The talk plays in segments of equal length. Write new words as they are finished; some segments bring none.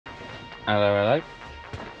Hello,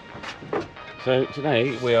 hello. So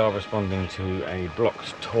today we are responding to a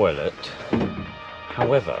blocked toilet.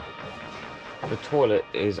 However, the toilet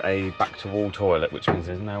is a back-to-wall toilet, which means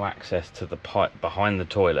there's no access to the pipe behind the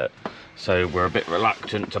toilet. So we're a bit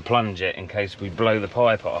reluctant to plunge it in case we blow the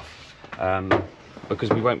pipe off,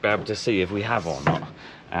 because we won't be able to see if we have or not.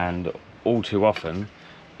 And all too often,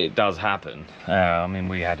 it does happen. I mean,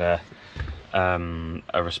 we had a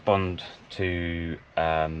respond to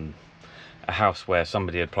a house where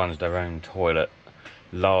somebody had plunged their own toilet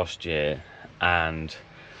last year, and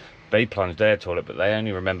they plunged their toilet, but they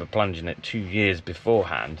only remember plunging it 2 years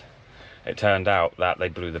beforehand. It turned out that they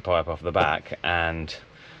blew the pipe off the back and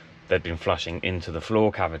they'd been flushing into the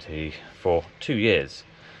floor cavity for 2 years.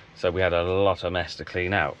 So we had a lot of mess to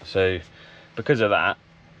clean out. So because of that,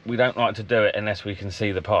 we don't like to do it unless we can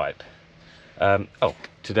see the pipe. Oh,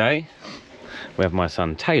 today we have my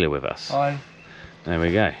son Taylor with us. Hi. There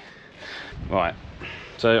we go. Right,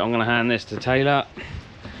 so I'm going to hand this to Taylor.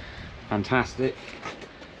 Fantastic.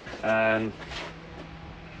 And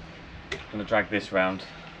I'm going to drag this round.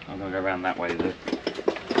 I'm going to go around that way though.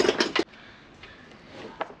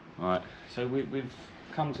 Right, so we've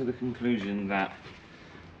come to the conclusion that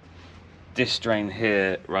this drain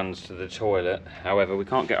here runs to the toilet. However, we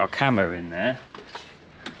can't get our camera in there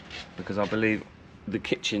because I believe the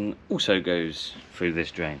kitchen also goes through this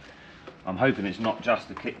drain. I'm hoping it's not just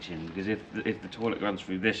the kitchen, because if the toilet runs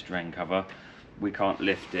through this drain cover, we can't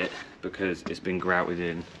lift it because it's been grouted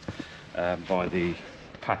in by the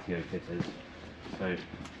patio fitters. So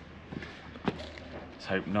let's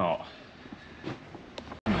hope not.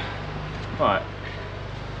 Right,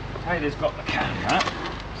 Taylor's got the camera,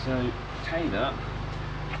 so Taylor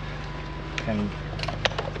can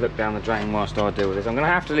look down the drain whilst I deal with this. I'm going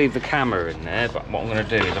to have to leave the camera in there, but what I'm going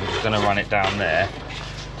to do is I'm just going to run it down there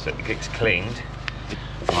so it gets cleaned.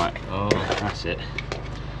 Right, oh, that's it.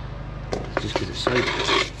 Just because it's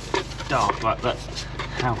so dark like that,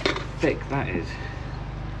 how thick that is.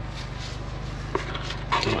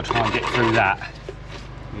 I'm going to try and get through that.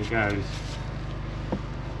 Here goes.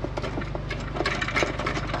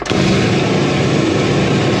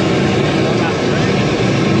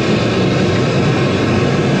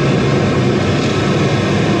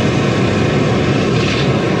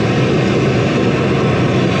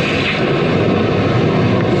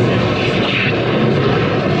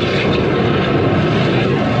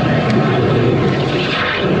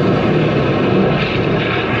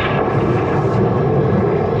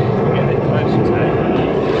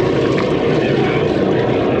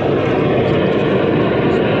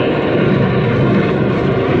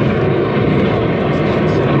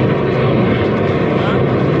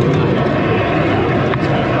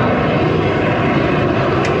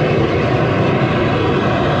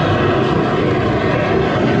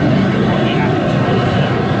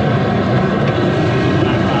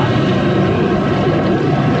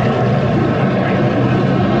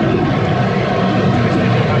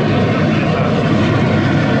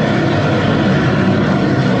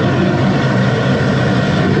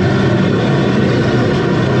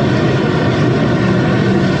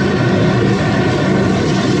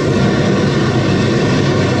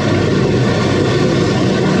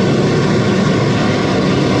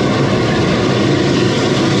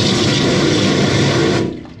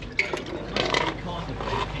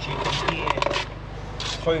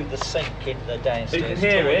 Through the sink in the downstairs. You can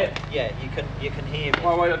hear it? Yeah, you can hear it.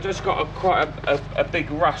 Well, I've just got quite a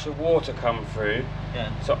big rush of water come through.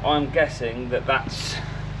 Yeah. So I'm guessing that that's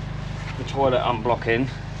the toilet unblocking.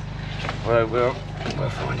 Well, we'll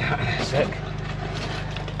find out in a sec.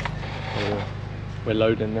 We're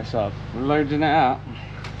loading this up. We're loading it up.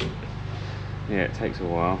 Yeah, it takes a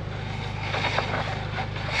while.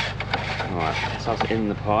 Alright, so it's in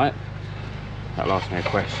the pipe. That'll ask me a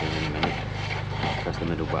question in a minute. Press the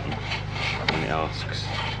middle button and it asks.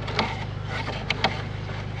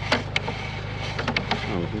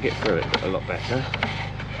 Oh, we can get through it a lot better.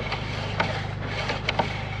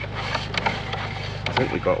 I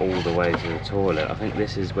think we got all the way to the toilet. I think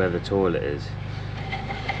this is where the toilet is.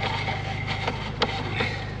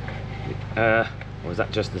 Or is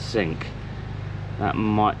that just the sink? That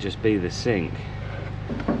might just be the sink.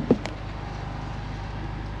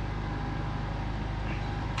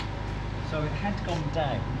 So it had gone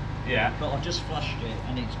down. Yeah. But I just flushed it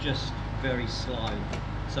and it's just very slow.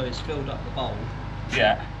 So it's filled up the bowl.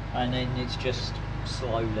 Yeah. And then it's just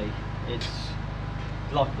slowly. It's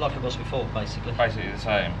like it was before, basically. Basically the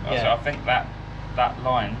same. Yeah. So I think that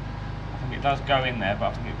line, I think it does go in there,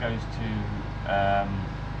 but I think it goes to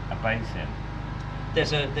a basin.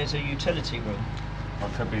 There's a utility room. Or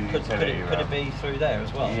it could be the Could utility it be through there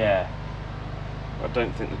as well? Yeah. I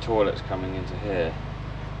don't think the toilet's coming into here.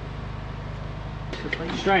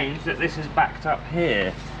 It's strange that this is backed up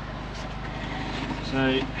here.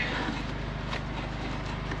 So,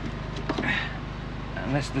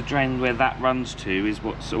 unless the drain where that runs to is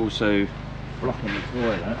what's also blocking the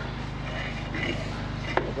toilet.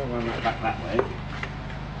 I'll go run that back that way.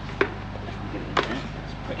 Get it in there.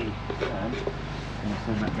 It's pretty firm. I'm going to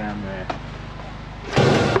send that down there.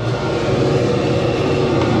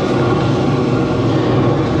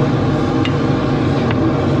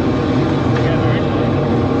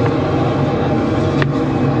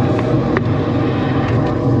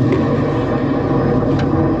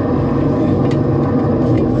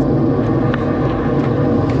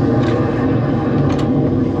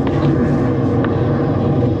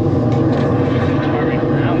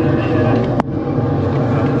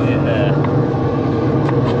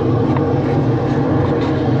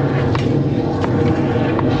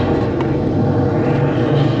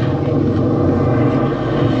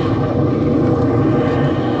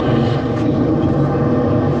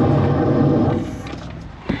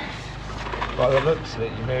 By the looks of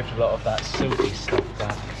it, you moved a lot of that silky stuff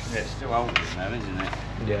back. Yeah, it's still old now, isn't it?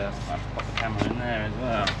 Yeah. I'll pop the camera in there as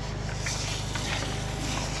well.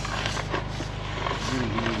 Really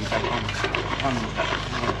don't want to plunge that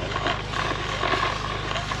toilet.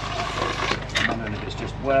 I'm wondering if it's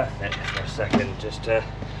just worth it for a second, just a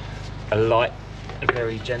light, a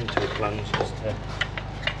very gentle plunge, just to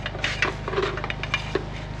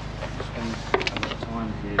spend a lot of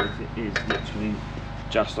time here if it is literally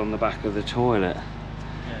just on the back of the toilet.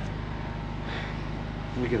 Yeah.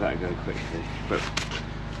 Let me give that a go quickly, but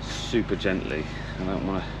super gently. I don't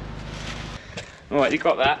want to. Alright, you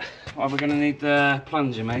got that. Well, we're going to need the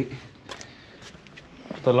plunger, mate.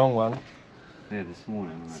 The long one. Yeah, this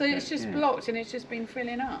morning. So it's just blocked and it's just been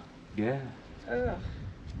filling up? Yeah, Ugh.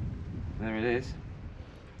 there it is.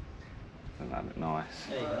 Doesn't that look nice?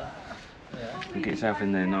 There you go. Yeah. You get yourself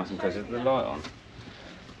in there nice and close. Is the light on?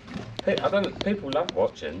 People love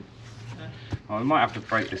watching. Well, we might have to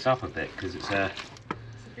break this up a bit because it's It's a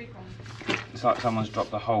big one. It's like someone's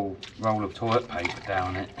dropped a whole roll of toilet paper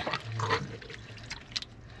down it.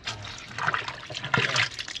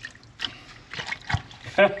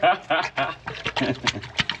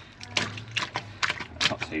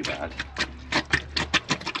 Not too bad.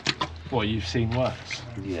 What, you've seen worse?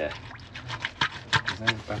 Yeah.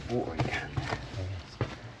 There's a watering can.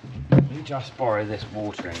 Let me just borrow this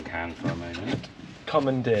watering can for a moment.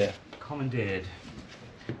 Commandeer. Commandeered.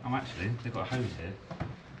 Oh, actually, they've got a hose here.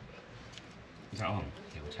 Is that on?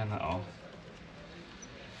 Yeah, we'll turn that off.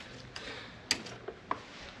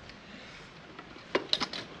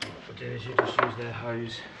 What we'll do is you just use their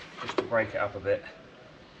hose just to break it up a bit.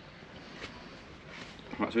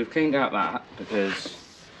 Right, so we've cleaned out that because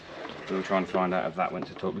we were trying to find out if that went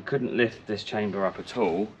to top. We couldn't lift this chamber up at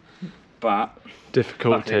all, but luckily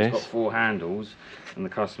Difficulties. it's got 4 handles and the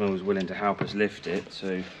customer was willing to help us lift it,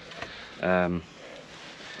 so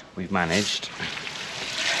we've managed.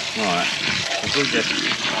 Right, if we just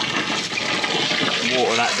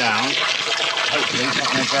water that down, hopefully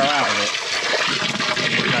something will grow out of it.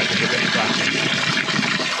 That's a bit of plastic.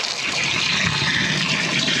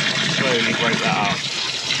 Slowly break that up.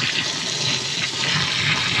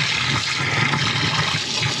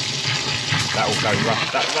 That will go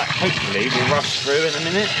rust. That hopefully will rust through in a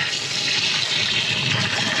minute.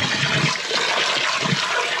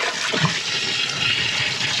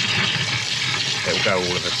 It'll go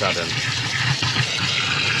all of a sudden.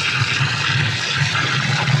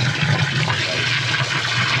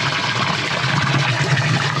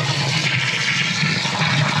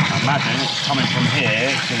 I imagine it's coming from here,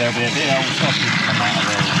 so there'll be a big old sausage come out of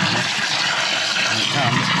there in a minute. And it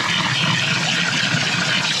comes.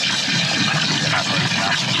 Get that broken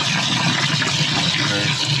up. Through.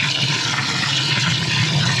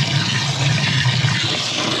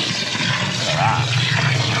 Look at that.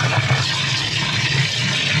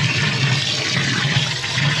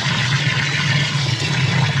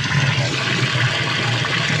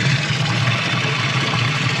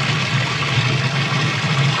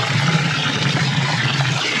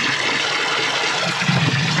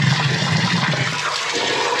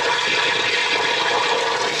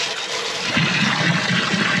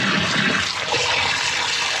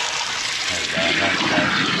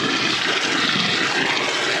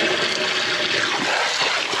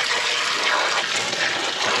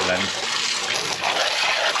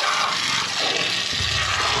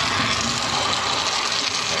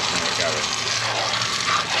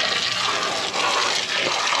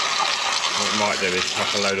 Might do is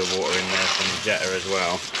chuck a load of water in there from the jetter as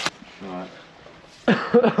well. Right.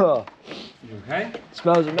 You okay?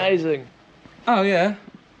 Smells amazing. Oh yeah.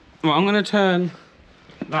 Well, I'm going to turn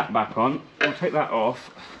that back on. I'll take that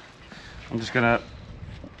off. I'm just going to...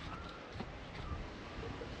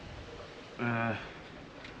 oh,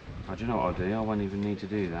 do you know what I'll do? I won't even need to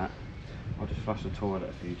do that. I'll just flush the toilet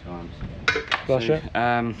a few times. Flush it?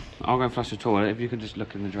 I'll go and flush the toilet. If you could just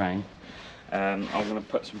look in the drain. I'm going to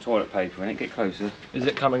put some toilet paper in it. Get closer. Is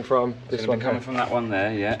it coming from this one? Coming from that one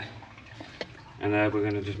there, yeah. And we're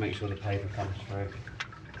going to just make sure the paper comes through.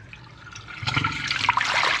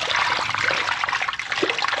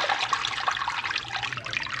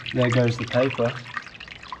 There goes the paper.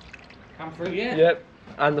 Come through, yeah? Yep.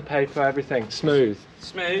 And the paper, everything. Smooth.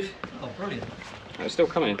 Smooth. Oh, brilliant. It's still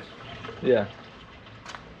coming. Yeah.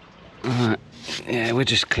 Alright. Yeah, we're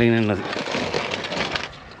just cleaning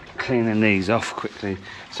these off quickly.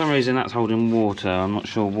 For some reason that's holding water. I'm not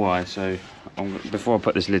sure why. So before I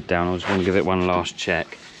put this lid down, I just want to give it one last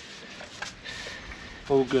check.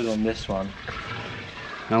 All good on this one.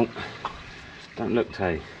 Oh, don't look,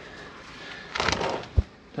 Tay.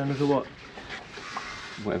 Don't look at what?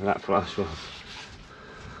 Whatever that flush was.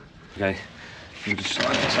 Okay, we'll just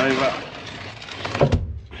slide this over.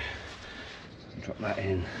 Drop that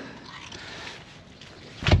in.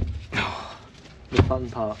 The fun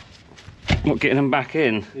part. What, getting them back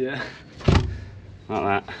in? Yeah.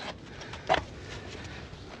 Like that.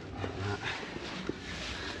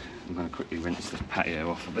 I'm going to quickly rinse this patio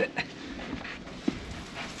off a bit.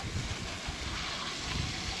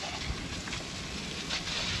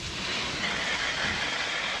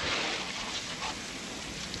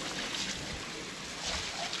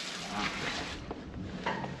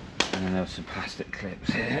 And then there were some plastic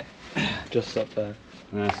clips here. Just up there.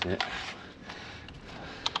 That's it.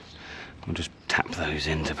 I'll just tap those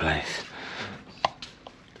into place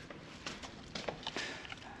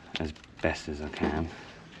as best as I can.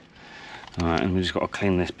 Alright, and we've just got to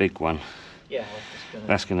clean this big one. Yeah,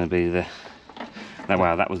 That's going to be the...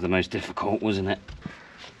 wow, that was the most difficult, wasn't it?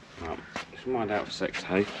 Right, just mind out for 6,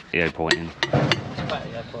 hey? Patio pointing. It's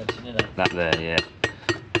patio pointing, isn't it? That there, yeah.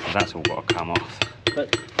 That's all got to come off.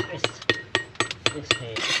 But this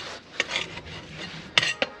here.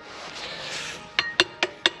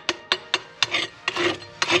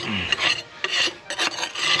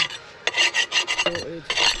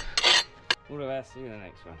 All the best, see you in the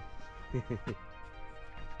next one.